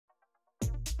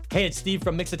Hey, it's Steve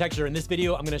from Mixotexture. In this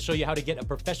video, I'm going to show you how to get a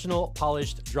professional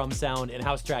polished drum sound in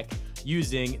House Track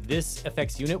using this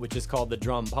effects unit, which is called the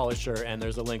Drum Polisher, and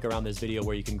there's a link around this video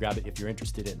where you can grab it if you're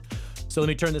interested in. So let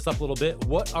me turn this up a little bit.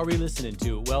 What are we listening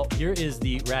to? Well, here is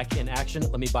the rack in action.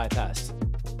 Let me bypass.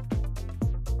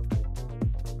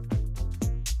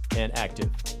 And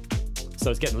active.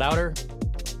 So it's getting louder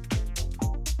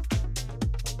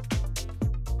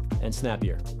and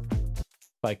snappier.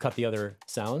 If I cut the other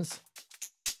sounds,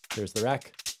 there's the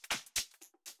rack,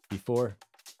 before,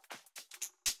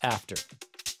 after.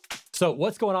 So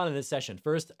what's going on in this session?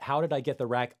 First, how did I get the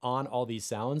rack on all these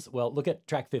sounds? Well, look at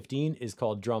track 15 is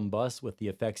called Drum Bus with the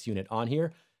effects unit on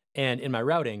here. And in my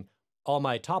routing, all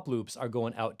my top loops are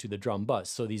going out to the drum bus.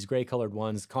 So these gray colored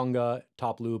ones, conga,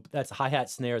 top loop, that's hi-hat,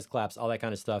 snares, claps, all that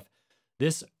kind of stuff.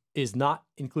 This is not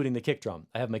including the kick drum.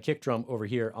 I have my kick drum over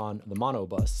here on the mono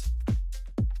bus.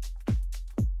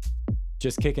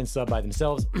 Just kick and sub by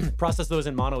themselves. Process those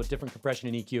in mono with different compression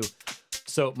and EQ.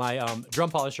 So my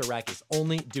drum polisher rack is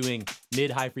only doing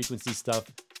mid-high frequency stuff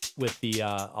with the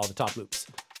all the top loops.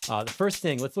 The first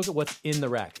thing, let's look at what's in the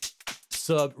rack.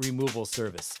 Sub removal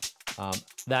service.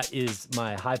 That is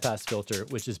my high pass filter,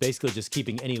 which is basically just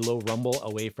keeping any low rumble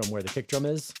away from where the kick drum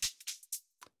is.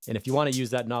 And if you want to use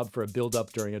that knob for a build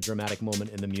up during a dramatic moment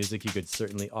in the music, you could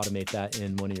certainly automate that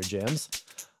in one of your jams.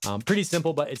 Pretty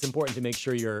simple, but it's important to make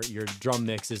sure your drum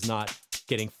mix is not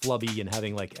getting flubby and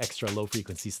having like extra low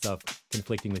frequency stuff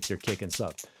conflicting with your kick and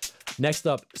sub. Next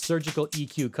up, surgical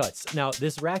EQ cuts. Now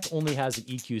this rack only has an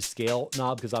EQ scale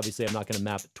knob because obviously I'm not going to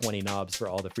map 20 knobs for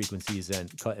all the frequencies and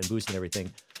cut and boost and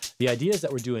everything. The idea is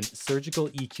that we're doing surgical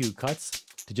EQ cuts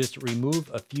to just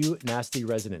remove a few nasty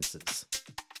resonances.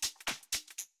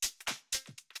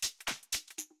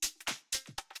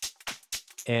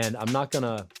 And I'm not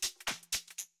gonna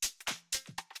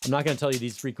tell you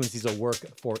these frequencies will work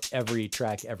for every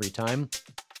track every time.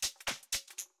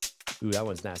 Ooh, that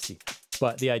one's nasty.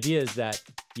 But the idea is that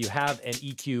you have an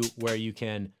EQ where you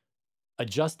can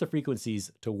adjust the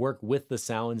frequencies to work with the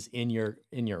sounds in your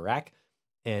rack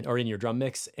or in your drum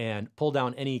mix and pull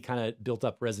down any kind of built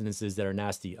up resonances that are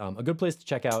nasty. A good place to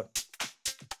check out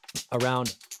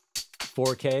around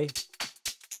 4K,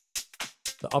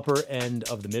 the upper end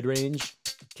of the mid-range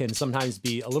can sometimes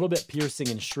be a little bit piercing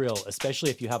and shrill,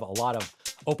 especially if you have a lot of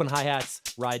open hi-hats,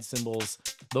 ride cymbals,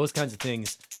 those kinds of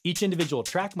things. Each individual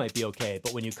track might be okay,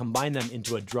 but when you combine them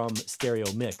into a drum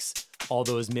stereo mix, all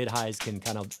those mid-highs can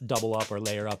kind of double up or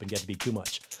layer up and get to be too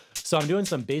much. So I'm doing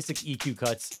some basic EQ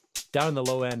cuts. Down in the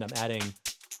low end, I'm adding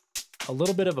a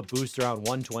little bit of a boost around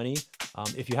 120.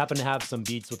 If you happen to have some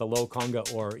beats with a low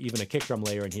conga or even a kick drum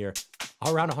layer in here,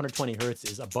 around 120 hertz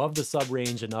is above the sub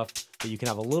range enough that you can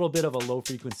have a little bit of a low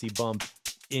frequency bump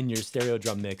in your stereo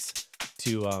drum mix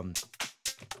to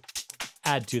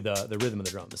add to the rhythm of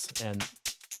the drums. And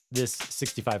this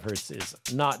 65 hertz is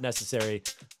not necessary.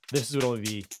 This would only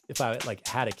be if I like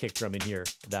had a kick drum in here,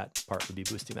 that part would be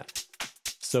boosting that.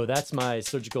 So that's my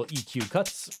surgical EQ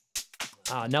cuts.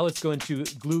 Now let's go into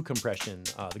glue compression.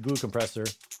 The glue compressor.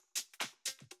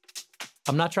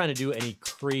 I'm not trying to do any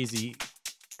crazy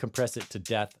compress it to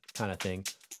death kind of thing.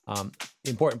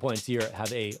 Important points here,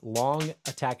 have a long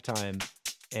attack time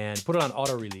and put it on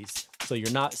auto release. So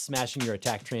you're not smashing your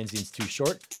attack transients too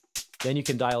short. Then you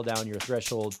can dial down your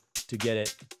threshold to get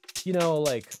it, you know,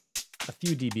 like a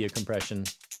few dB of compression,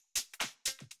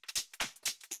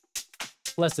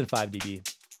 less than 5 dB,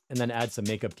 and then add some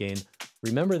makeup gain.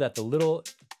 Remember that the little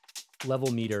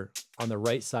level meter on the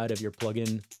right side of your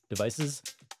plugin devices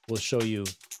will show you,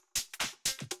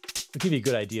 it'll give you a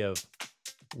good idea of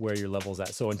where your level's at.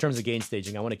 So in terms of gain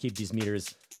staging, I want to keep these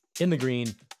meters in the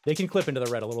green. They can clip into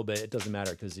the red a little bit. It doesn't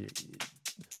matter because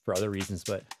for other reasons,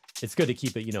 but it's good to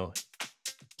keep it, you know,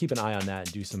 keep an eye on that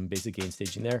and do some basic gain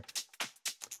staging there.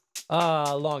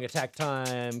 Long attack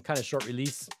time, kind of short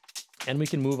release. And we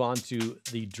can move on to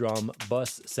the drum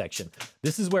bus section.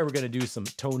 This is where we're going to do some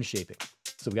tone shaping.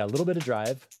 So we got a little bit of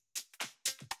drive,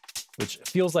 which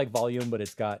feels like volume, but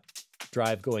it's got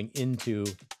drive going into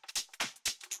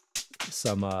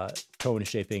some tone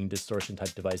shaping distortion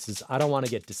type devices. I don't want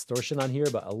to get distortion on here,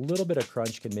 but a little bit of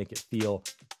crunch can make it feel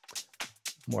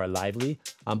more lively.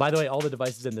 By the way, all the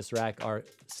devices in this rack are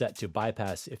set to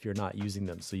bypass if you're not using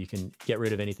them, so you can get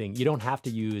rid of anything. You don't have to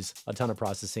use a ton of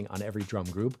processing on every drum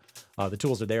group. The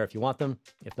tools are there if you want them.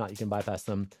 If not, you can bypass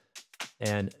them.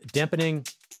 And dampening,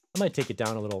 I might take it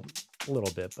down a little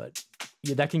bit, but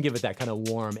yeah, that can give it that kind of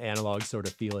warm analog sort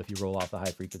of feel if you roll off the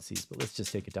high frequencies, but let's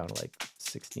just take it down to like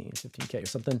 16, 15K or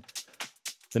something.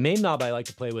 The main knob I like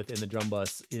to play with in the drum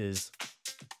bus is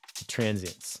the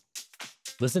transients.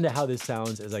 Listen to how this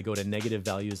sounds as I go to negative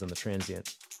values on the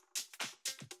transient.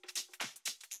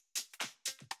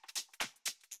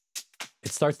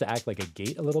 starts to act like a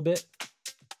gate a little bit,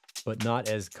 but not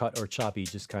as cut or choppy,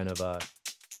 just kind of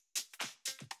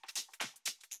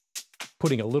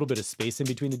putting a little bit of space in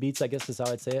between the beats, I guess is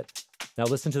how I'd say it. Now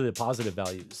listen to the positive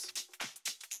values.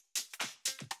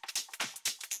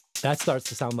 That starts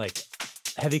to sound like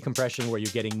heavy compression where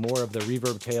you're getting more of the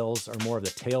reverb tails or more of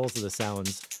the tails of the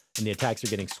sounds, and the attacks are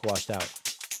getting squashed out.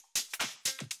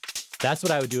 That's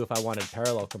what I would do if I wanted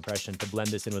parallel compression to blend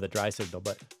this in with a dry signal.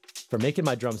 But for making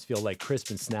my drums feel like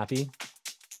crisp and snappy,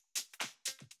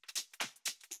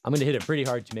 I'm going to hit it pretty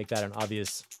hard to make that an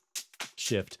obvious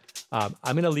shift. I'm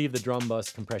going to leave the drum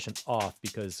bus compression off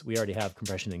because we already have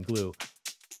compression in glue.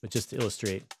 But just to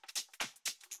illustrate,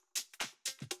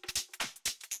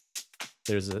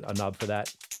 there's a knob for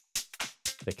that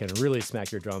can really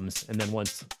smack your drums. And then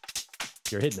once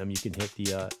you're hitting them, you can hit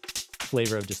the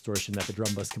flavor of distortion that the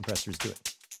drum bus compressor is doing.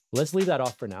 Let's leave that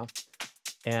off for now.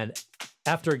 And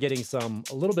after getting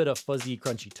a little bit of fuzzy,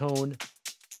 crunchy tone,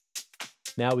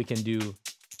 now we can do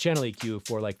channel EQ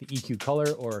for like the EQ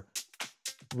color or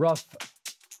rough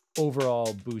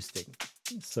overall boosting.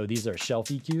 So these are shelf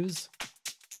EQs.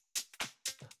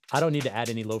 I don't need to add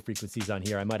any low frequencies on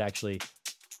here. I might actually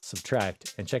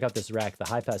subtract. And check out this rack. The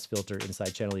high pass filter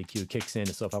inside channel EQ kicks in.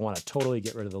 So if I want to totally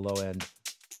get rid of the low end,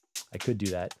 I could do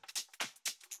that.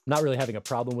 I'm not really having a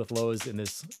problem with lows in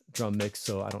this drum mix,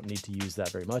 so I don't need to use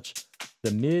that very much.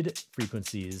 The mid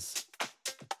frequencies,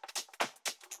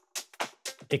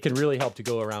 it can really help to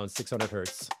go around 600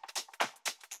 hertz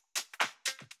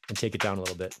and take it down a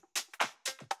little bit.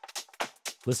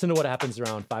 Listen to what happens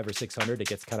around 500 or 600. It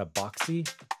gets kind of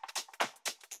boxy.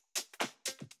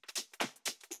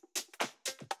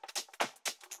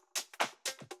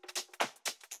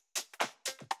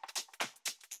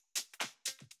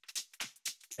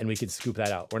 And we can scoop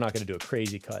that out. We're not going to do a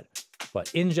crazy cut.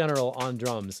 But in general, on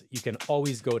drums, you can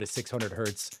always go to 600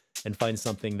 hertz and find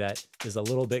something that is a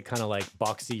little bit kind of like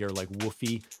boxy or like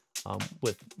woofy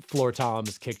with floor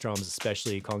toms, kick drums,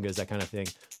 especially congas, that kind of thing.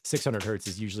 600 hertz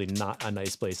is usually not a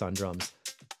nice place on drums.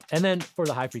 And then for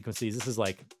the high frequencies, this is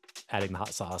like adding the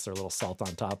hot sauce or a little salt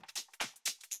on top.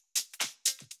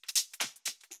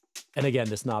 And again,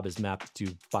 this knob is mapped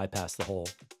to bypass the whole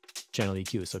channel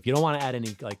EQ. So if you don't want to add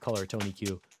any like color or tone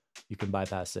EQ, you can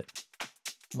bypass it.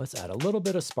 Let's add a little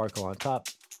bit of sparkle on top.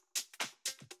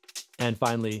 And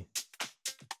finally,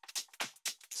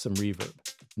 some reverb.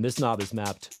 And this knob is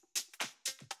mapped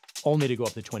only to go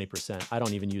up to 20%. I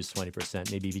don't even use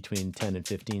 20%, maybe between 10 and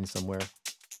 15 somewhere.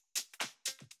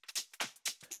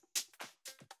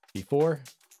 Before,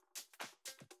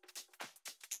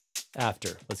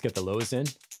 after. Let's get the lows in.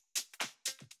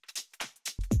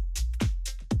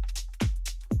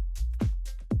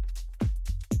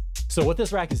 So what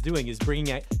this rack is doing is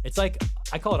bringing it, it's like,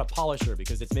 I call it a polisher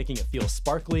because it's making it feel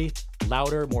sparkly,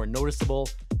 louder, more noticeable.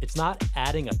 It's not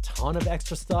adding a ton of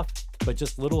extra stuff, but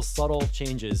just little subtle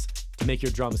changes to make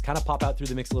your drums kind of pop out through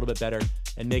the mix a little bit better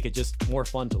and make it just more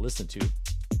fun to listen to.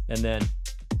 And then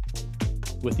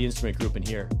with the instrument group in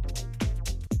here,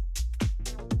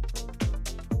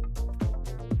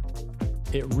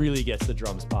 it really gets the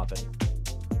drums popping.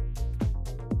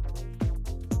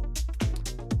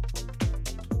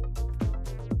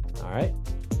 All right.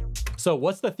 So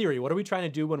what's the theory? What are we trying to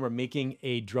do when we're making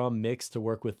a drum mix to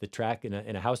work with the track in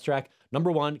a house track?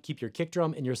 Number one, keep your kick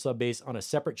drum and your sub bass on a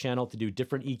separate channel to do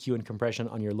different EQ and compression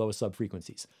on your low sub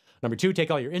frequencies. Number two,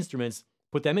 take all your instruments,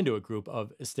 put them into a group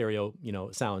of stereo,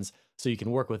 sounds so you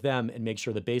can work with them and make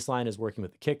sure the bass line is working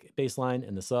with the kick bass line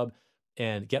and the sub,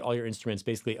 and get all your instruments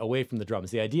basically away from the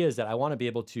drums. The idea is that I want to be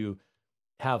able to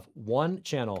have one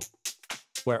channel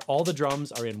where all the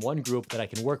drums are in one group that I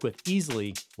can work with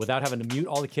easily without having to mute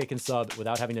all the kick and sub,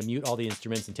 without having to mute all the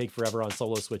instruments and take forever on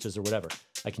solo switches or whatever.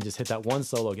 I can just hit that one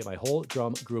solo, get my whole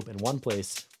drum group in one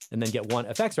place, and then get one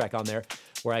effects rack on there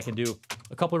where I can do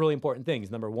a couple of really important things.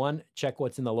 Number one, check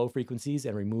what's in the low frequencies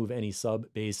and remove any sub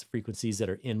bass frequencies that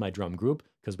are in my drum group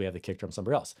because we have the kick drum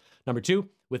somewhere else. Number two,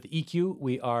 with the EQ,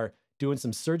 we are doing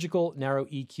some surgical narrow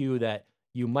EQ that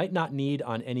you might not need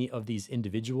on any of these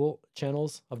individual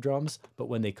channels of drums, but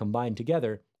when they combine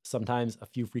together, sometimes a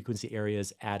few frequency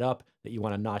areas add up that you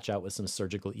want to notch out with some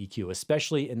surgical EQ,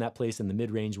 especially in that place in the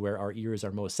mid-range where our ears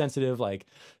are most sensitive, like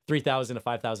 3,000 to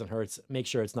 5,000 hertz. Make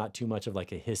sure it's not too much of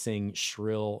like a hissing,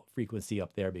 shrill frequency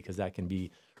up there because that can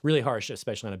be really harsh,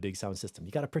 especially on a big sound system.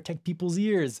 You got to protect people's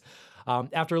ears.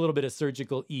 After a little bit of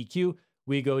surgical EQ,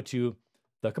 we go to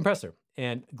the compressor.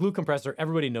 And glue compressor,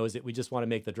 everybody knows it. We just want to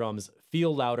make the drums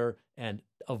feel louder and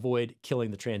avoid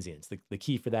killing the transients. The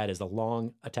key for that is a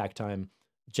long attack time,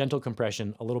 gentle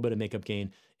compression, a little bit of makeup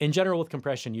gain. In general, with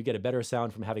compression, you get a better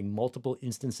sound from having multiple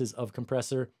instances of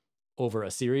compressor over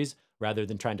a series rather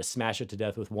than trying to smash it to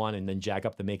death with one and then jack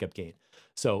up the makeup gain.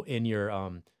 So in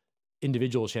your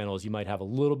individual channels, you might have a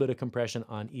little bit of compression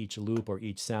on each loop or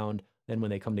each sound. Then when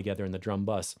they come together in the drum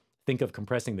bus, think of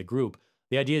compressing the group.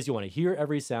 The idea is you want to hear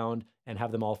every sound and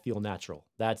have them all feel natural.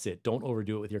 That's it. Don't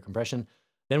overdo it with your compression.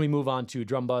 Then we move on to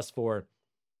drum bus for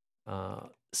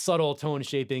subtle tone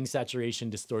shaping, saturation,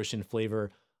 distortion,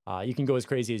 flavor. You can go as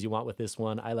crazy as you want with this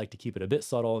one. I like to keep it a bit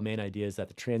subtle. The main idea is that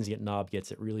the transient knob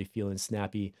gets it really feeling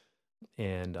snappy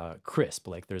and crisp.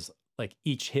 Like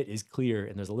each hit is clear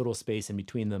and there's a little space in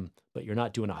between them, but you're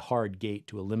not doing a hard gate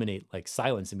to eliminate like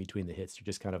silence in between the hits. You're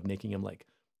just kind of making them like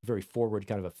very forward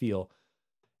kind of a feel.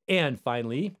 And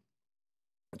finally,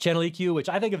 channel EQ, which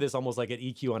I think of this almost like an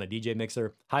EQ on a DJ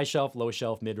mixer. High shelf, low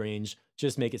shelf, mid-range.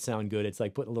 Just make it sound good. It's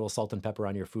like putting a little salt and pepper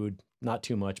on your food. Not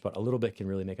too much, but a little bit can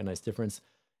really make a nice difference.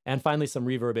 And finally, some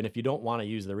reverb. And if you don't want to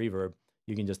use the reverb,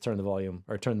 you can just turn the volume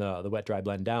or turn the wet dry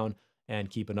blend down and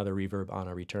keep another reverb on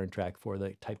a return track for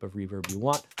the type of reverb you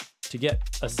want to get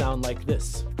a sound like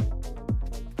this.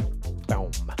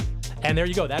 Boom. And there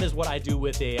you go. That is what I do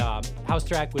with a house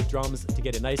track with drums to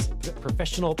get a nice,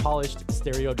 professional, polished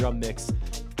stereo drum mix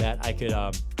that I could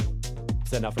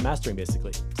send out for mastering,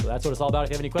 basically. So that's what it's all about.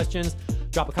 If you have any questions,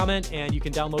 drop a comment, and you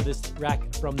can download this rack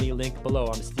from the link below.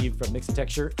 I'm Steve from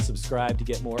Mixitecture. Subscribe to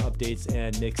get more updates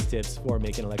and mix tips for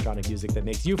making electronic music that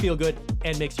makes you feel good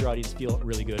and makes your audience feel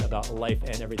really good about life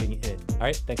and everything in it. All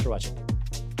right, thanks for watching.